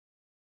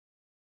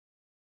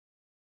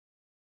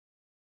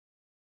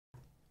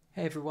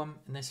Hey everyone,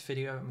 in this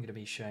video I'm going to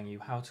be showing you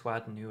how to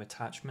add new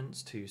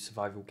attachments to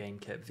Survival Game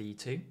Kit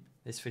V2.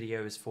 This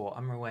video is for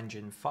Unreal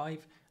Engine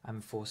 5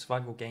 and for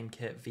Survival Game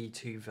Kit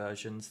V2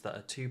 versions that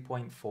are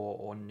 2.4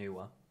 or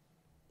newer.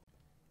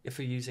 If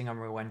you're using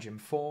Unreal Engine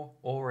 4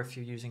 or if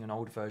you're using an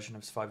old version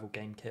of Survival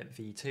Game Kit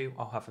V2,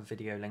 I'll have a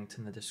video linked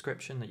in the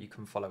description that you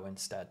can follow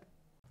instead.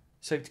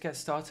 So to get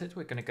started,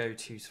 we're going to go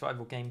to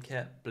Survival Game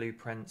Kit,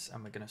 Blueprints,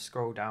 and we're going to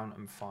scroll down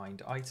and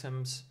find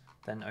Items,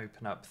 then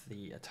open up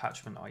the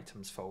Attachment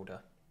Items folder.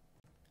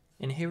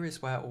 In here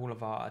is where all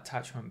of our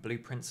attachment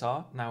blueprints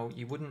are. Now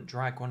you wouldn't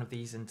drag one of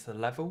these into the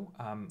level.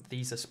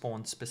 These are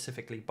spawned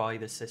specifically by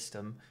the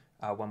system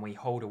when we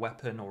hold a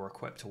weapon or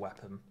equipped a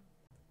weapon.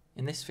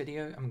 In this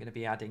video I'm going to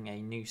be adding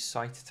a new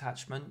sight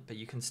attachment, but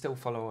you can still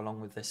follow along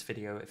with this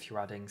video if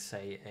you're adding,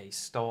 say, a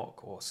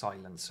stock or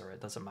silencer,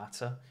 it doesn't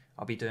matter.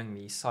 I'll be doing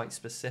the site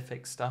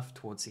specific stuff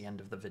towards the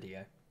end of the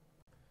video.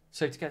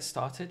 So to get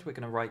started, we're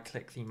going to right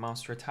click the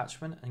master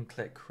attachment and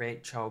click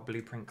create child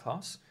blueprint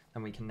class.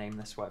 Then we can name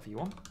this whatever you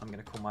want. I'm going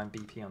to call mine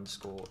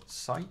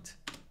BP_site,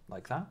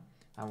 like that,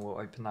 and we'll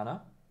open that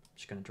up. I'm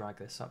just going to drag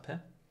this up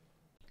here.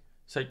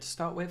 So to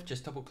start with,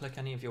 just double click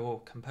any of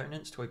your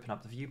components to open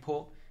up the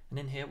viewport. And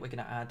in here, we're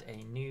going to add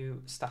a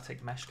new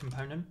static mesh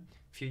component.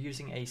 If you're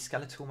using a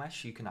skeletal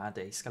mesh, you can add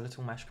a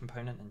skeletal mesh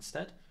component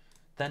instead.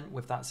 Then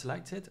with that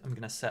selected, I'm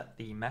going to set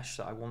the mesh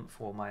that I want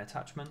for my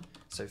attachment.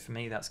 So for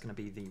me, that's going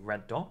to be the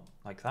red dot,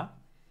 like that.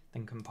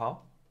 Then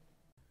compile.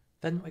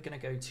 Then we're going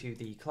to go to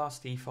the class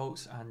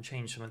defaults and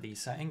change some of these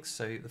settings.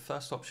 So the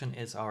first option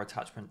is our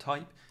attachment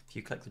type. If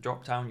you click the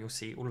drop down, you'll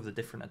see all of the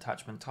different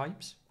attachment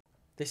types.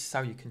 This is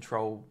how you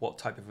control what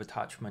type of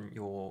attachment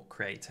you're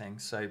creating.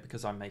 So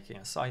because I'm making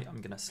a site,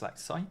 I'm going to select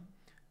site.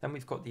 Then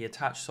we've got the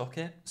attach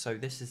socket. So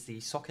this is the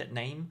socket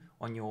name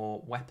on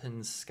your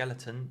weapon's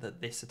skeleton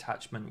that this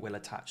attachment will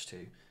attach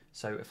to.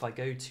 So if I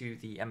go to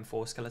the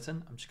M4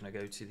 skeleton, I'm just going to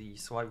go to the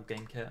survival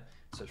game kit,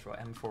 search for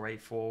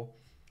M4A4,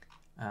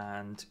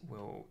 and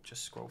we'll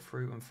just scroll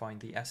through and find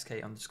the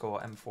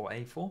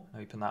SK_M4A4,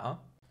 open that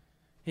up.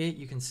 Here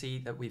you can see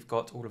that we've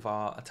got all of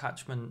our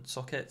attachment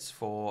sockets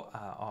for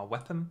our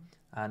weapon,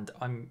 and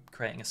I'm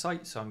creating a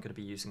site, so I'm going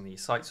to be using the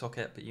site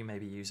socket, but you may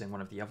be using one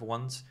of the other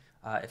ones.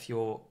 If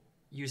you're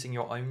using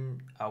your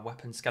own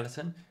weapon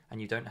skeleton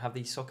and you don't have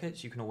these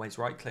sockets, you can always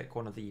right click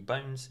one of the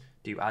bones,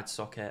 do add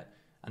socket,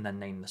 and then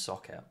name the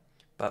socket.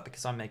 But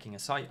because I'm making a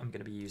site, I'm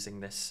going to be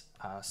using this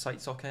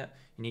site socket.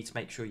 You need to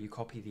make sure you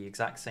copy the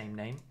exact same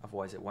name,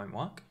 otherwise it won't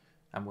work.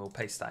 And we'll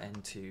paste that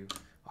into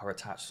our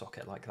attached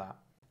socket like that.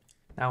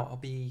 Now I'll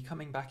be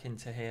coming back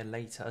into here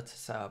later to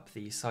set up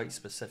the site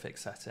specific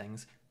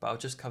settings, but I'll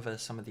just cover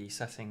some of the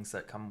settings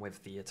that come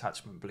with the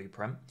attachment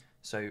blueprint.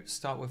 So to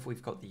start with,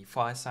 we've got the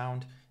fire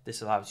sound.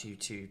 This allows you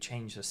to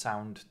change the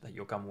sound that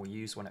your gun will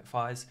use when it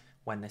fires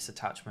when this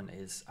attachment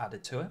is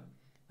added to it.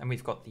 Then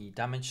we've got the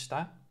damage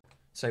stat.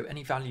 So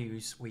any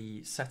values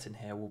we set in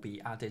here will be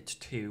added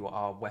to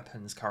our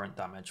weapon's current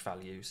damage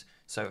values.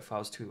 So if I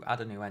was to add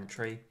a new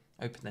entry,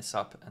 open this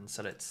up and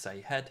set it to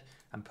say head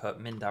and put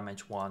min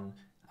damage 1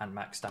 and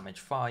max damage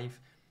 5,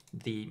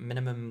 the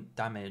minimum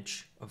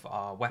damage of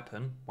our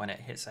weapon when it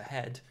hits a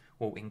head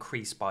will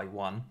increase by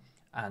 1,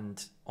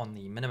 and on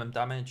the minimum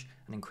damage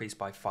and increase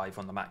by 5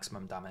 on the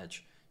maximum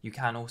damage. You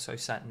can also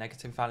set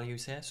negative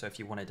values here, so if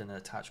you wanted an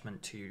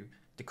attachment to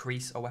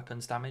decrease a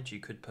weapon's damage, you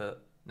could put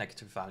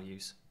negative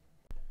values.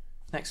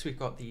 Next we've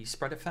got the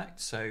spread effect,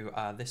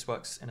 so this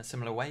works in a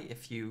similar way.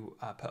 If you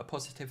put a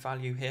positive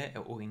value here,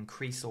 it will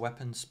increase the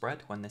weapon's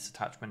spread when this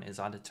attachment is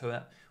added to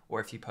it, or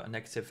if you put a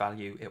negative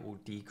value, it will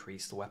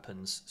decrease the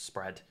weapon's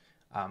spread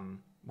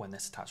when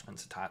this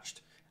attachment's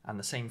attached. And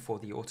the same for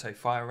the auto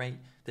fire rate.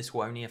 This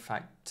will only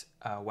affect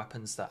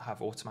weapons that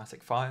have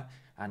automatic fire,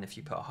 and if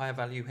you put a higher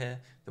value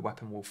here, the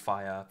weapon will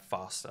fire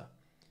faster.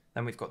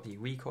 Then we've got the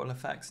recoil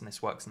effects, and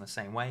this works in the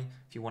same way.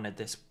 If you wanted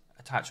this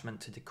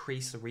attachment to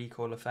decrease the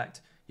recoil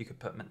effect, you could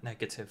put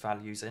negative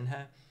values in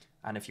here,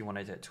 and if you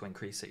wanted it to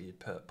increase it, you'd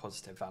put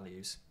positive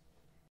values.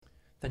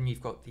 Then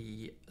you've got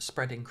the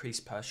spread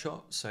increase per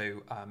shot,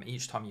 so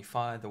each time you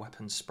fire, the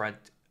weapon's spread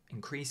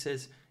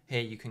increases.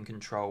 Here you can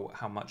control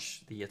how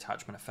much the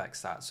attachment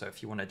affects that. So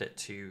if you wanted it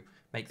to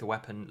make the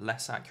weapon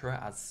less accurate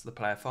as the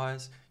player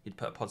fires, you'd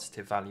put a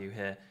positive value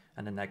here,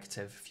 and a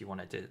negative if you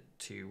wanted it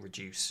to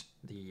reduce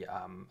the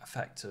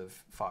effect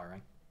of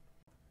firing.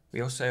 We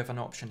also have an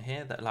option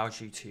here that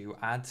allows you to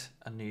add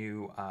a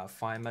new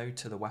fire mode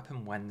to the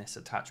weapon when this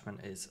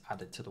attachment is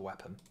added to the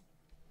weapon.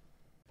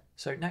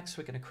 So next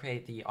we're going to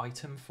create the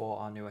item for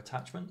our new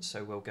attachment.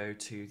 So we'll go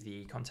to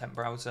the content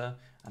browser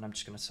and I'm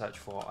just going to search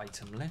for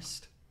item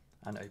list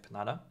and open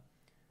that up.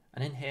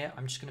 And in here,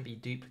 I'm just going to be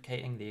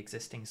duplicating the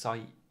existing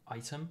site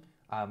item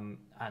and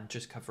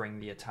just covering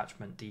the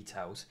attachment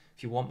details.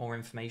 If you want more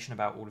information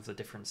about all of the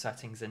different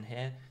settings in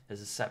here,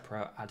 there's a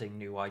separate adding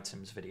new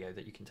items video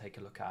that you can take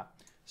a look at.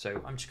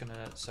 So I'm just going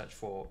to search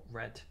for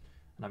red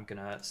and I'm going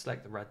to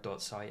select the red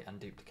dot site and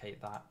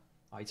duplicate that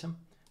item.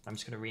 I'm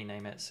just going to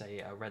rename it,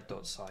 say, red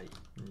dot site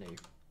new,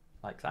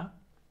 like that.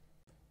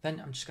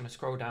 Then I'm just going to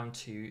scroll down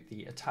to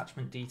the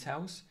attachment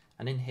details.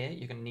 And in here,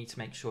 you're going to need to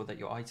make sure that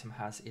your item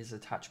has is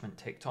attachment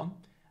ticked on,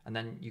 and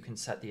then you can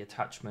set the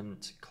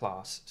attachment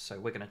class. So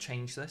we're going to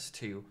change this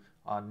to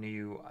our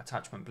new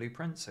attachment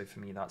blueprint. So for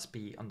me, that's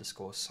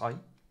b_site.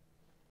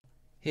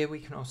 Here we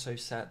can also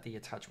set the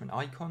attachment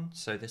icon.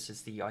 So this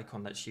is the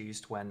icon that's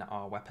used when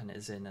our weapon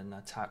is in an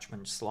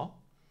attachment slot.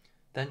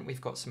 Then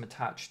we've got some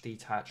attach,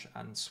 detach,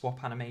 and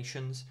swap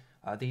animations.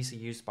 These are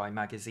used by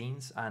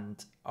magazines,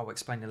 and I'll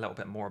explain a little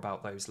bit more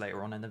about those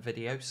later on in the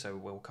video, so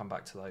we'll come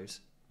back to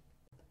those.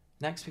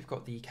 Next, we've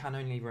got the can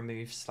only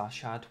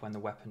remove/add when the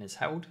weapon is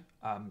held.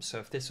 So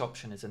if this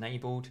option is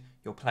enabled,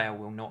 your player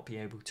will not be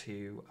able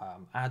to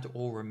add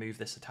or remove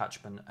this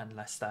attachment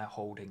unless they're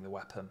holding the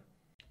weapon.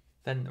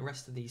 Then the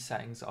rest of these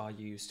settings are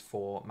used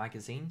for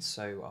magazines,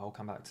 so I'll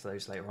come back to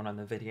those later on in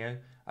the video.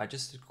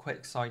 Just a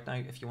quick side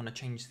note, if you want to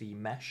change the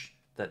mesh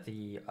that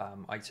the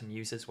item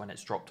uses when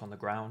it's dropped on the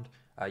ground,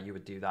 you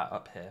would do that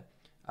up here.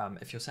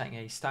 If you're setting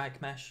a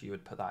static mesh, you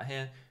would put that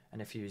here,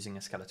 and if you're using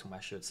a skeletal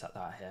mesh, you would set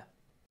that here.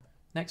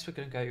 Next, we're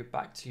going to go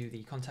back to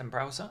the content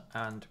browser,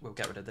 and we'll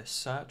get rid of this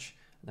search.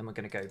 And then we're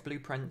going to go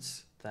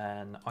blueprints,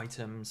 then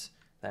items,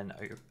 then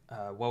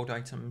world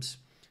items,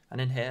 and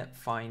in here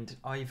find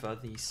either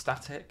the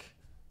static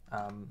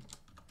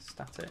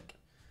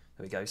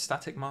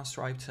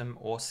master item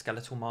or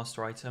skeletal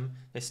master item.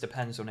 This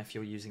depends on if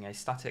you're using a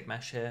static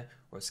mesh here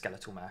or a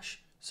skeletal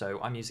mesh. So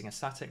I'm using a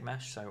static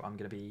mesh, so I'm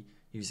going to be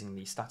using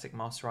the static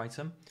master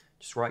item.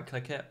 Just right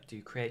click it,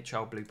 do create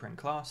child blueprint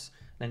class,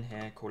 then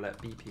here call it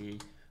BP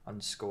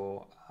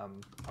underscore,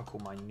 I'll call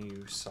my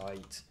new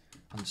site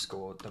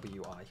underscore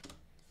WI.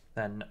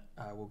 Then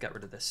we'll get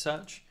rid of this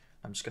search.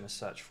 I'm just going to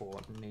search for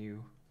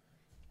new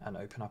and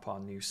open up our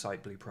new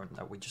site blueprint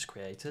that we just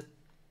created.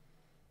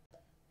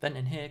 Then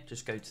in here,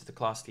 just go to the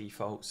class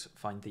defaults,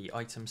 find the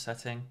item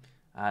setting,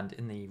 and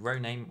in the row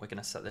name, we're going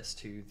to set this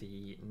to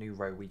the new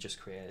row we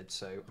just created.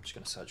 So I'm just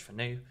going to search for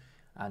new,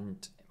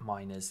 and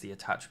mine is the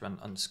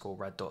attachment underscore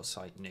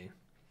red.site new.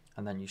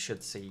 And then you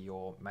should see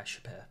your mesh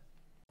appear.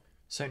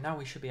 So now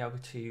we should be able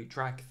to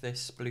drag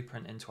this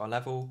blueprint into our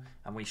level,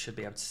 and we should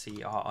be able to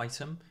see our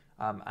item,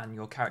 and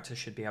your character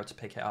should be able to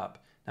pick it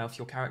up. Now, if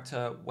your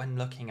character, when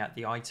looking at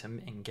the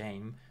item in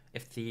game,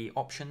 if the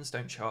options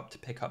don't show up to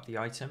pick up the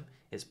item,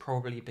 it's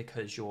probably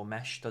because your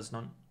mesh does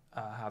not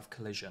have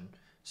collision.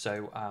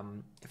 So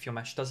if your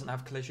mesh doesn't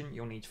have collision,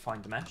 you'll need to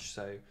find the mesh.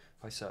 So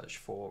if I search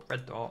for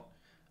red dot,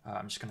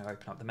 I'm just going to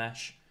open up the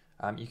mesh.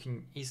 You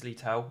can easily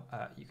tell,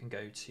 you can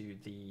go to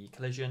the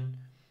collision,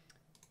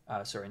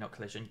 sorry, not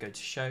collision, go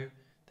to show,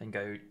 then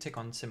go tick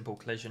on simple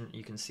collision.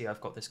 You can see I've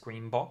got this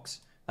green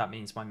box. That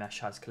means my mesh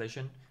has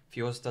collision. If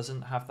yours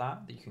doesn't have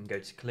that, you can go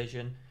to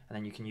collision, and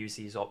then you can use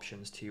these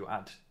options to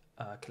add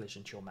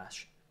collision to your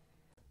mesh.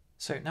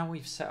 So now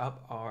we've set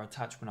up our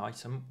attachment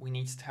item, we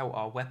need to tell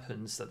our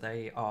weapons that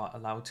they are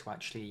allowed to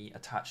actually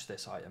attach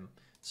this item.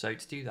 So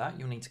to do that,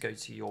 you'll need to go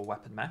to your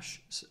weapon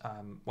mesh,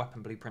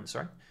 weapon blueprint,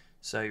 sorry.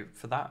 So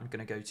for that, I'm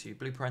going to go to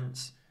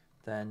blueprints,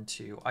 then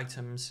to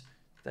items,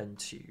 then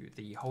to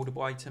the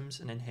holdable items,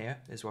 and in here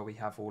is where we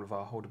have all of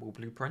our holdable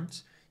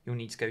blueprints. You'll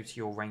need to go to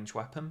your range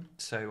weapon.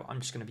 So I'm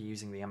just going to be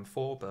using the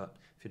M4, but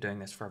if you're doing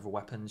this for other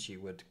weapons, you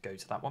would go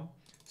to that one.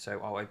 So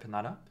I'll open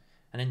that up.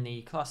 And in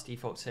the class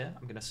defaults here,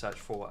 I'm going to search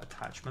for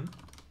attachment.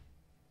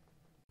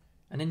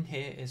 And in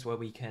here is where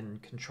we can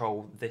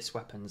control this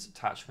weapon's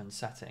attachment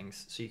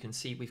settings. So you can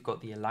see we've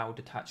got the allowed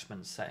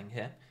attachments setting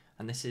here.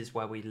 And this is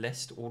where we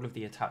list all of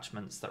the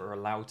attachments that are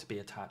allowed to be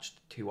attached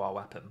to our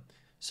weapon.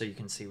 So you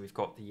can see we've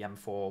got the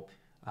M4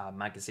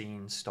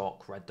 magazine,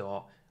 stock, red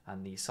dot,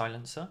 and the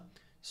silencer.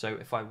 So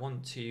if I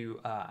want to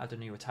add a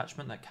new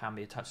attachment that can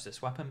be attached to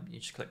this weapon, you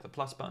just click the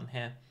plus button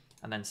here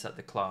and then set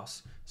the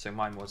class. So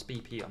mine was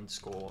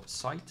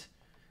BP_site,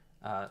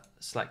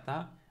 select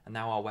that, and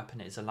now our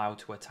weapon is allowed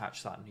to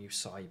attach that new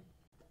site.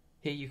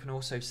 Here you can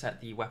also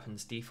set the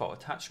weapon's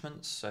default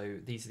attachments. So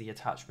these are the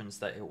attachments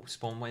that it will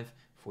spawn with.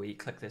 If we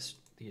click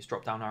these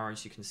drop down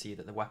arrows, you can see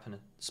that the weapon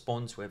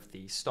spawns with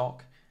the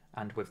stock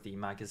and with the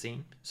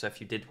magazine. So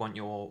if you did want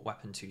your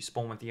weapon to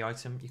spawn with the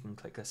item, you can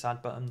click this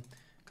add button,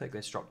 click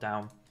this drop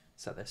down,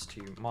 set this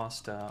to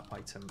master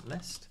item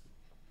list,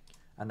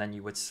 and then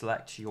you would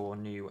select your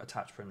new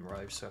attachment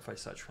row. So if I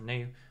search for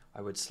new,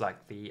 I would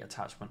select the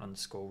attachment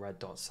underscore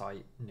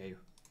red.site new.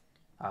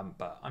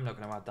 But I'm not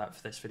going to add that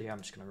for this video,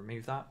 I'm just going to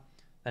remove that.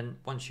 Then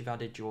once you've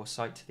added your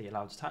site to the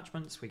allowed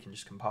attachments, we can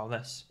just compile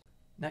this.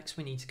 Next,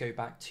 we need to go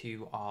back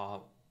to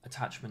our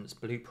attachments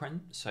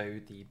blueprint, so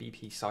the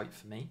BP site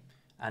for me.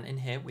 And in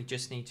here, we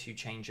just need to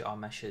change our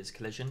mesh's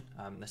collision.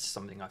 This is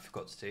something I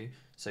forgot to do.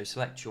 So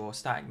select your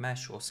static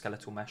mesh or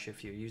skeletal mesh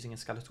if you're using a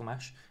skeletal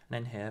mesh.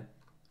 And in here,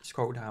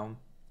 scroll down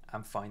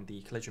and find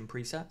the collision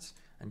presets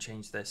and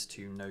change this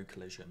to no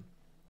collision.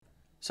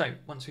 So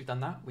once we've done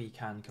that, we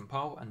can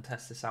compile and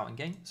test this out in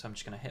game. So I'm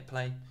just going to hit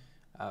play,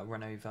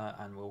 run over,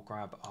 and we'll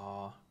grab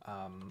our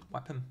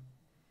weapon.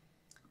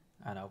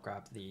 And I'll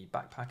grab the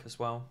backpack as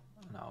well.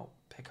 And I'll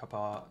pick up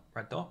our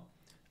red dot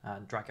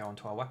and drag it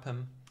onto our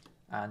weapon.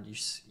 And you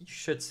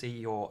should see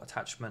your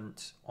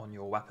attachment on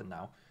your weapon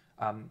now.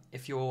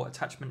 If your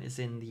attachment is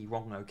in the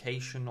wrong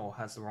location or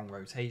has the wrong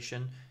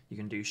rotation, you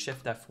can do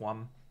Shift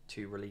F1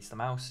 to release the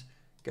mouse,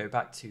 go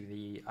back to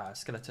the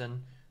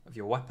skeleton of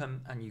your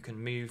weapon, and you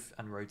can move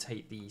and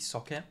rotate the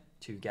socket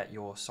to get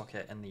your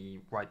socket in the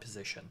right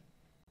position.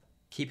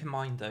 Keep in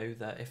mind though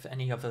that if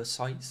any other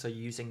sites are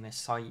using this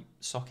sight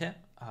socket,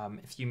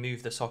 if you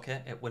move the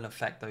socket, it will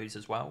affect those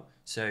as well.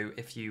 So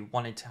if you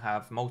wanted to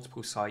have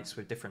multiple sites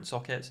with different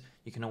sockets,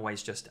 you can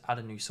always just add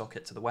a new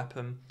socket to the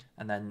weapon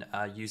and then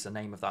use the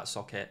name of that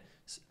socket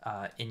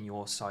in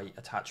your sight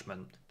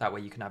attachment. That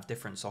way you can have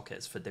different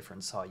sockets for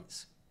different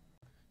sites.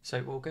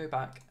 So we'll go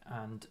back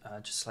and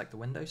just select the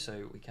window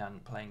so we can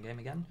play in game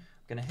again.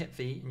 I'm going to hit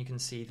V and you can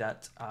see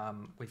that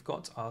we've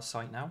got our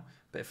sight now,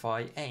 but if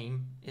I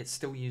aim, it's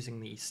still using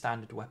the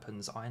standard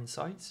weapons iron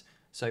sights.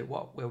 So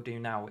what we'll do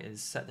now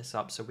is set this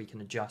up so we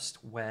can adjust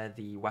where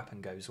the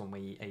weapon goes when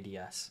we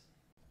ADS.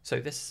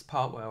 So this is the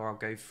part where I'll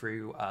go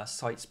through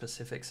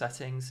site-specific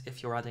settings.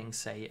 If you're adding,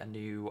 say, a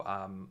new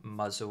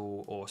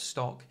muzzle or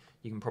stock,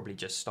 you can probably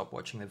just stop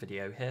watching the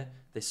video here.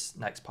 This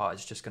next part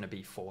is just going to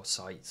be for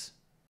sights.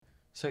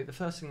 So the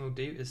first thing we'll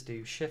do is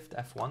do Shift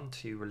F1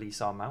 to release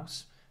our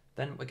mouse.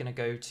 Then we're going to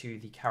go to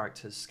the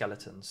character's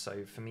skeleton.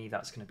 So for me,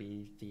 that's going to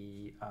be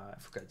the,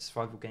 if we go to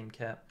Survival Game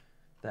Kit,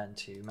 then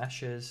to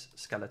Meshes,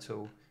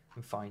 Skeletal,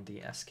 and find the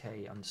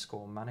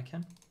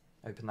SK_mannequin.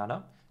 Open that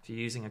up. If you're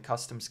using a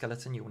custom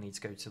skeleton, you will need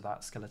to go to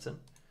that skeleton.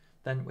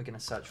 Then we're going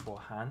to search for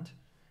hand,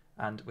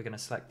 and we're going to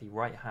select the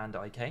right hand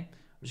IK. I'm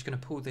just going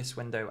to pull this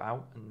window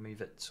out and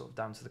move it sort of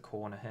down to the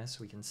corner here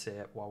so we can see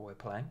it while we're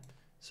playing.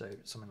 So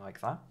something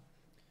like that.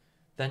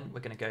 Then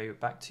we're going to go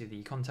back to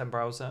the content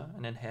browser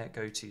and in here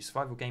go to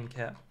Survival Game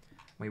Kit.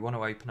 We want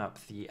to open up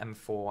the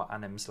M4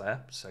 anims layer.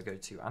 So go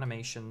to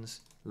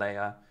Animations,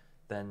 Layer,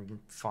 then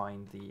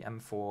find the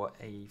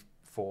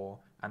M4A4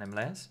 anim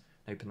layers.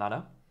 Open that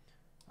up.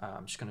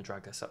 I'm just going to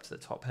drag this up to the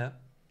top here.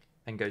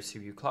 Then go to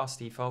your class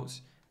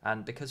defaults.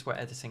 And because we're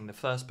editing the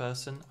first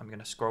person, I'm going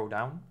to scroll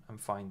down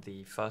and find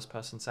the first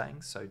person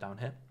settings. So down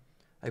here,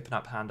 open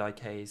up hand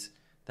IKs,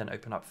 then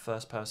open up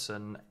first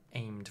person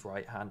aimed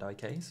right hand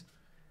IKs.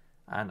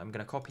 And I'm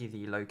going to copy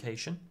the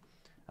location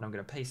and I'm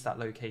going to paste that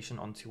location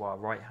onto our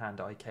right hand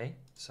IK.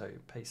 So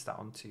paste that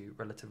onto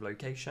relative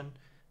location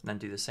and then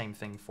do the same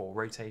thing for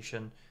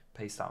rotation,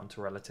 paste that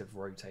onto relative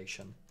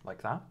rotation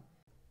like that.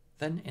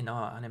 Then in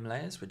our anim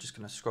layers, we're just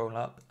going to scroll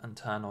up and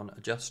turn on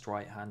adjust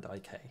right hand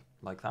IK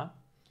like that.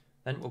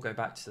 Then we'll go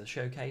back to the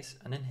showcase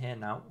and in here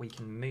now we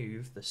can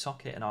move the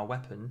socket in our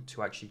weapon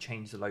to actually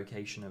change the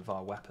location of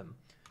our weapon.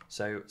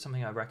 So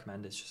something I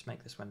recommend is just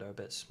make this window a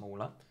bit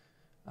smaller.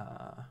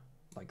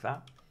 Like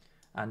that,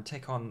 and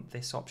tick on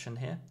this option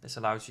here. This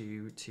allows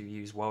you to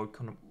use world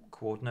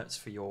coordinates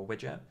for your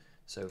widget.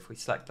 So if we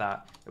select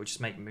that, it will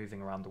just make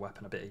moving around the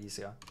weapon a bit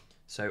easier.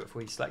 So if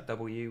we select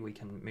W, we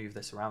can move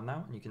this around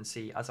now, and you can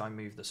see as I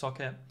move the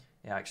socket,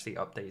 it actually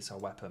updates our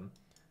weapon.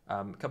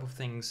 A couple of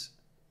things,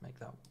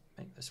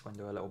 make this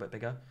window a little bit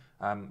bigger.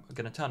 We're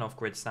going to turn off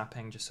grid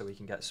snapping just so we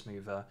can get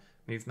smoother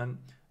movement.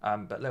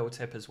 But little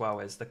tip as well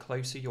is the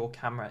closer your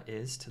camera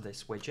is to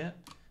this widget,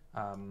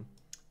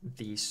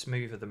 the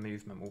smoother the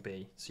movement will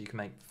be, so you can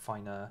make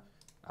finer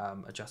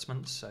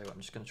adjustments. So I'm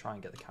just going to try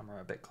and get the camera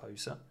a bit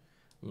closer.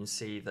 You can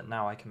see that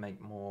now I can make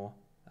more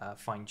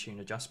fine-tuned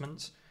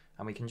adjustments,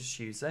 and we can just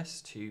use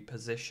this to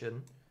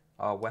position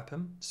our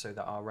weapon so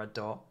that our red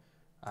dot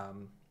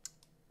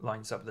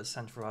lines up the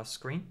center of our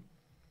screen.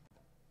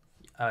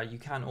 You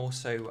can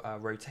also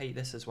rotate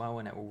this as well,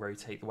 and it will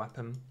rotate the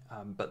weapon,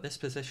 but this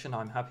position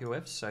I'm happy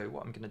with, so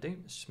what I'm going to do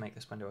is just make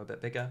this window a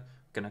bit bigger.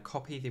 I'm going to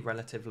copy the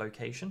relative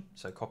location,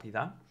 so copy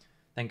that,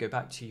 then go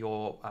back to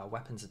your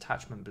weapons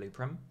attachment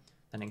blueprint,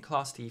 then in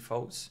class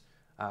defaults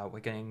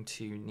we're going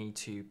to need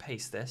to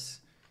paste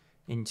this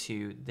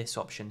into this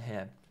option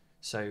here.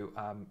 So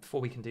before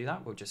we can do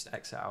that, we'll just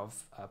exit out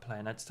of Play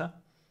and Editor.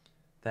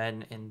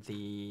 Then in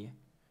the,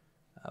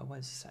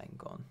 where's the setting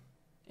gone?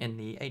 In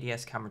the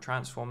ADS camera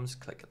transforms,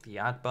 click the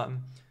add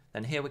button.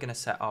 Then here we're going to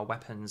set our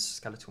weapons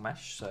skeletal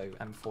mesh, so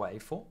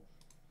M4A4.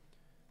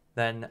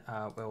 Then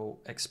we'll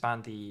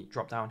expand the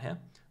drop down here.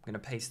 I'm going to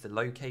paste the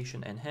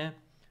location in here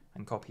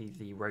and copy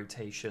the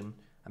rotation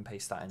and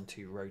paste that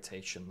into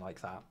rotation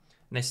like that.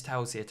 And this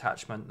tells the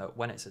attachment that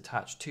when it's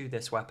attached to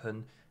this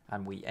weapon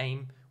and we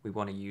aim, we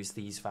want to use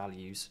these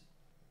values.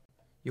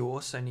 You'll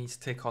also need to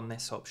tick on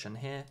this option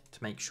here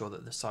to make sure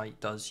that the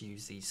site does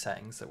use these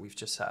settings that we've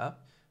just set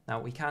up. Now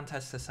we can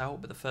test this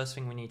out, but the first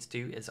thing we need to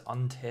do is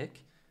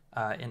untick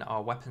in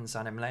our weapons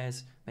anim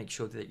layers, make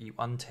sure that you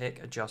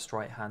untick adjust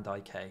right hand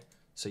IK.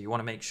 So you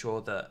want to make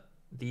sure that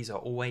these are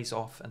always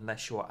off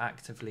unless you're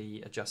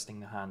actively adjusting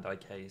the hand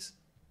IKs.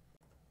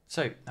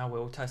 So now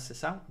we'll test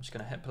this out. I'm just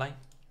going to hit play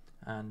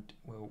and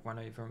we'll run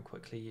over and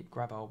quickly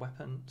grab our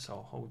weapon. So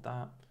I'll hold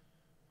that,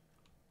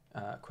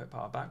 equip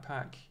our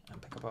backpack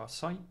and pick up our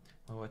sight.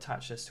 We'll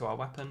attach this to our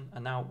weapon,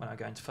 and now when I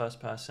go into first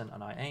person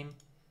and I aim,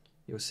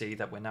 you'll see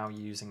that we're now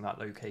using that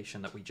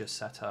location that we just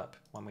set up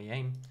when we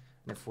aim.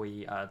 And if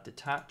we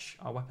detach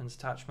our weapons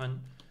attachment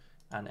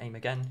and aim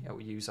again, it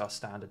will use our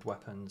standard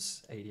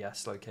weapons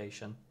ADS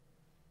location.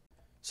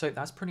 So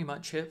that's pretty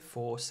much it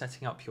for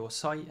setting up your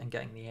site and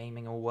getting the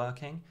aiming all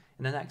working.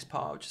 In the next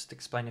part, I'll just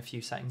explain a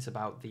few settings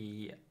about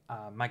the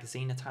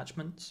magazine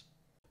attachments.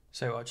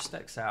 So I'll just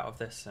exit out of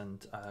this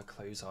and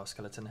close our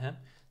skeleton here.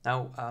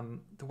 Now,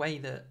 the way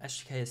that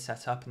SGK is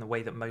set up and the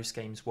way that most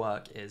games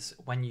work is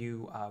when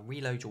you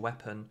reload your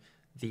weapon,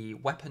 the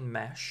weapon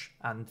mesh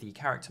and the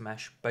character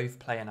mesh both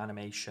play an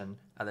animation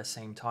at the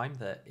same time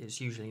that is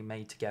usually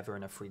made together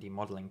in a 3D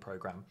modeling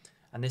program.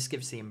 And this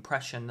gives the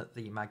impression that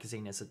the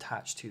magazine is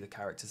attached to the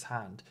character's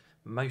hand.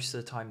 Most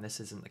of the time this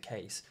isn't the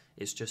case,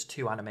 it's just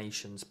two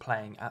animations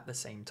playing at the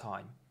same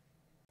time.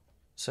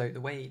 So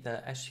the way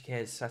that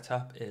SGK is set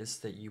up is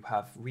that you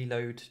have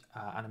reload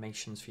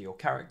animations for your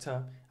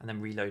character and then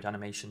reload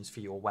animations for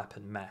your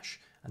weapon mesh.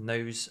 And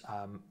those,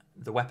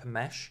 the weapon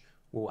mesh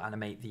will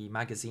animate the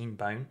magazine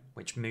bone,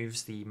 which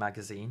moves the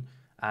magazine,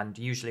 and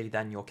usually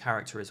then your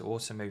character is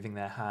also moving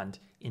their hand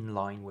in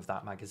line with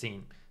that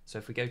magazine. So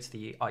if we go to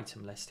the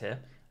item list here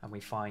and we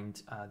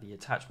find the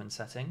attachment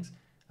settings,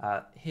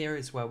 here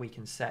is where we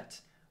can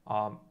set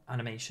our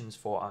animations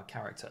for our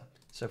character.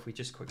 So if we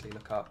just quickly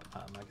look up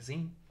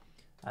magazine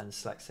and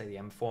select, say, the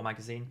M4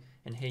 magazine,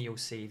 in here you'll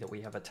see that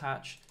we have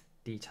attach,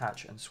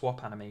 detach and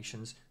swap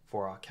animations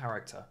for our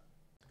character.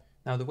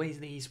 Now the way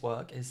these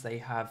work is they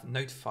have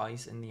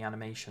notifiers in the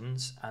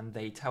animations and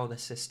they tell the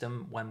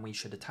system when we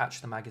should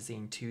attach the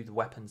magazine to the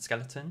weapon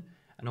skeleton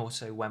and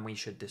also when we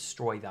should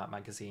destroy that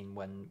magazine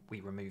when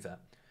we remove it.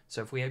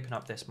 So if we open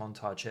up this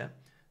montage here,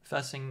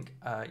 first thing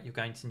you're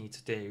going to need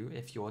to do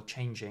if you're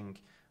changing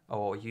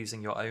or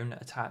using your own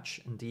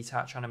attach and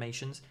detach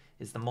animations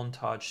is the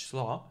montage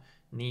slot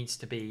needs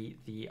to be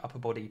the upper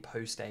body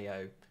post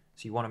AO.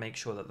 So you want to make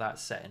sure that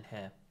that's set in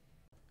here.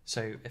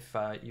 So if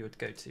you would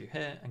go to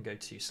here and go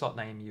to slot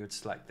name, you would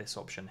select this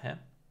option here.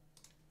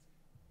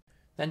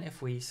 Then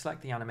if we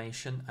select the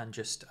animation and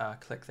just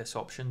click this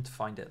option to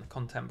find it in the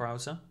content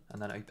browser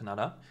and then open that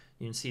up,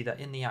 you can see that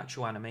in the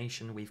actual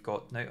animation we've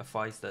got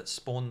notifiers that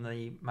spawn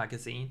the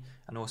magazine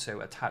and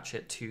also attach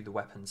it to the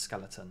weapon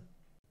skeleton.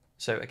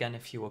 So again,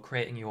 if you were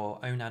creating your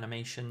own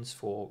animations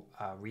for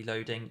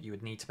reloading, you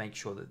would need to make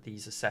sure that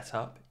these are set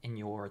up in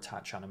your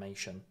attach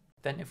animation.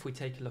 Then if we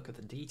take a look at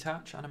the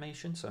detach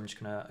animation, so I'm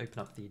just going to open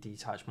up the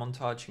detach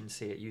montage, you can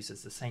see it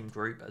uses the same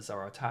group as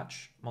our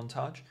attach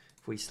montage.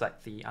 If we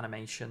select the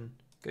animation,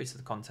 go to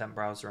the content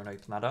browser and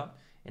open that up,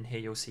 in here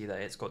you'll see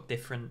that it's got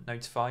different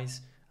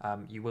notifiers.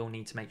 You will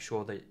need to make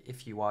sure that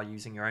if you are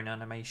using your own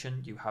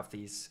animation, you have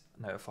these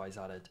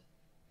notifiers added.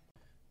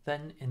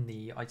 Then in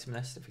the item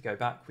list, if we go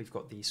back, we've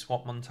got the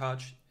swap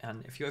montage,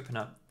 and if you open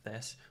up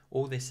this,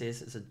 all this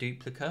is a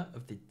duplicate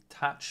of the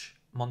attach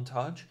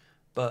montage,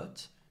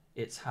 but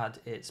it's had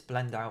its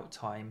blend out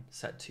time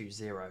set to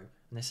 0.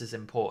 And this is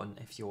important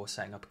if you're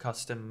setting up a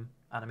custom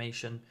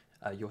animation,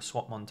 your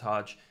swap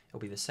montage, it'll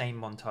be the same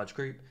montage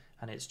group,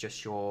 and it's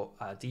just your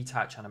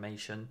detach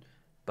animation,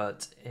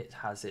 but it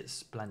has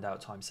its blend out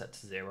time set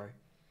to 0.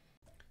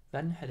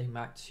 Then heading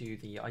back to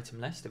the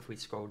item list, if we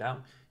scroll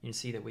down, you can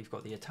see that we've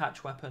got the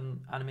attach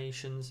weapon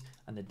animations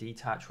and the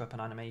detach weapon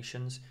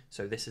animations.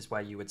 So this is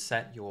where you would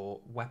set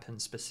your weapon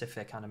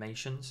specific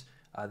animations.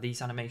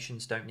 These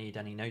animations don't need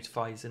any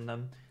notifiers in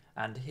them.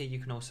 And here you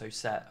can also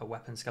set a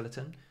weapon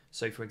skeleton.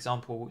 So for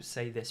example,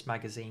 say this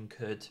magazine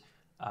could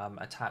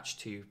attach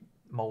to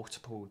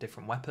multiple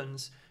different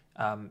weapons.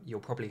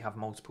 You'll probably have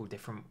multiple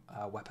different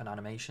weapon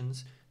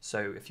animations.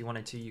 So if you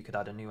wanted to, you could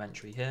add a new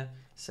entry here,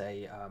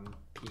 say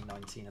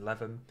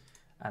P1911,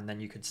 and then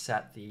you could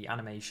set the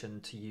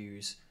animation to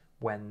use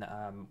when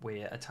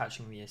we're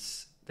attaching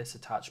this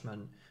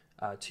attachment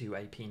to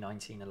a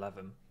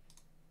P1911.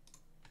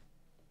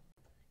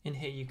 In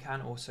here you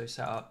can also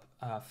set up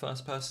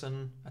first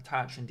person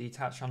attach and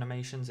detach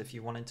animations if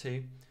you wanted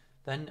to.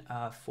 Then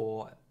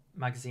for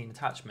magazine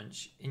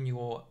attachments, in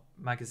your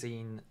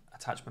magazine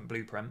attachment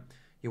blueprint,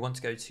 you want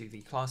to go to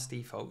the class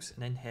defaults,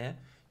 and in here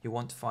you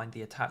want to find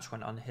the attach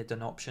when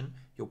unhidden option.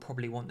 You'll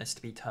probably want this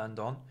to be turned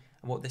on,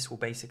 and what this will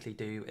basically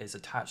do is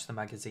attach the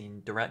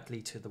magazine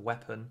directly to the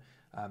weapon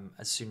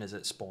as soon as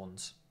it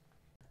spawns.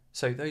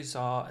 So those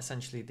are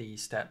essentially the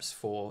steps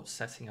for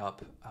setting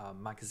up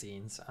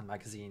magazines and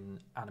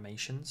magazine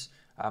animations.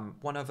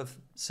 One other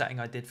setting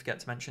I did forget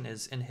to mention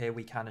is in here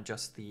we can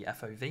adjust the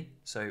FOV.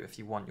 So if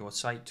you want your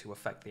site to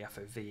affect the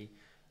FOV,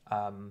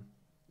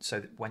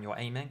 so when you're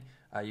aiming,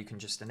 you can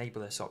just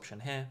enable this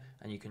option here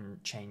and you can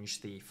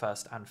change the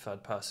first and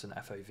third person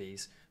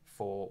FOVs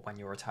for when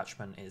your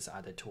attachment is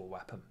added to a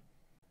weapon.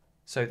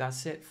 So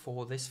that's it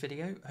for this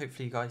video.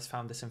 Hopefully you guys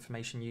found this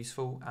information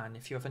useful, and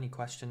if you have any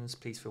questions,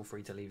 please feel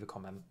free to leave a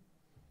comment.